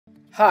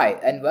Hi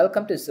and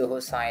welcome to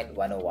Zoho Sign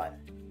 101.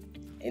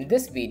 In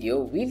this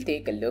video, we'll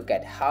take a look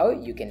at how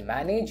you can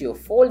manage your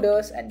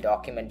folders and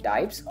document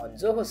types on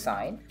Zoho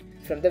Sign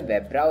from the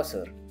web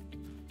browser.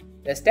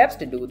 The steps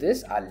to do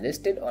this are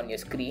listed on your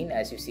screen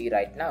as you see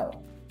right now.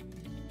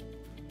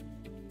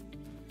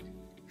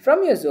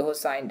 From your Zoho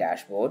Sign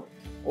dashboard,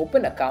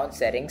 open Account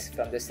Settings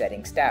from the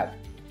Settings tab.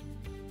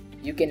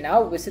 You can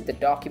now visit the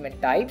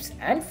Document Types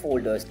and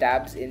Folders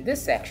tabs in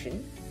this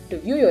section to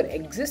view your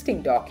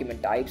existing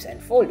document types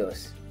and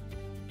folders.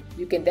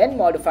 You can then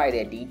modify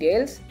their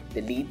details,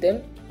 delete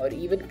them, or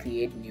even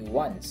create new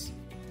ones.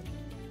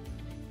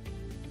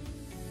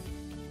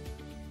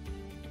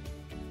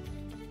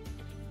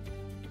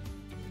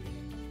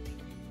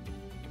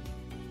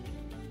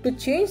 To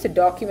change the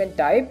document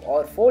type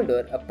or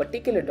folder a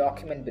particular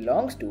document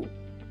belongs to,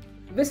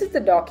 visit the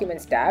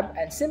Documents tab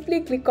and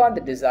simply click on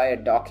the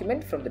desired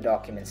document from the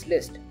Documents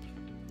list.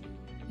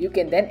 You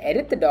can then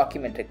edit the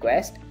document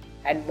request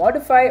and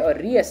modify or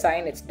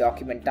reassign its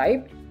document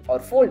type or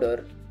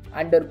folder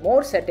under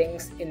More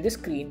Settings in the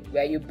screen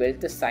where you built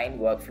the sign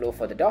workflow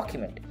for the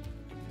document.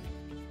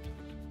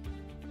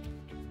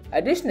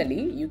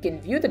 Additionally, you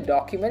can view the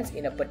documents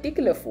in a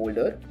particular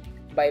folder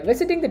by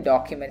visiting the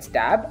Documents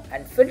tab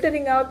and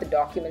filtering out the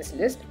documents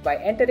list by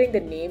entering the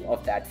name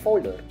of that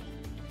folder.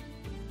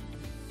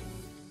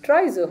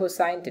 Try Zoho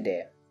Sign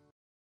today.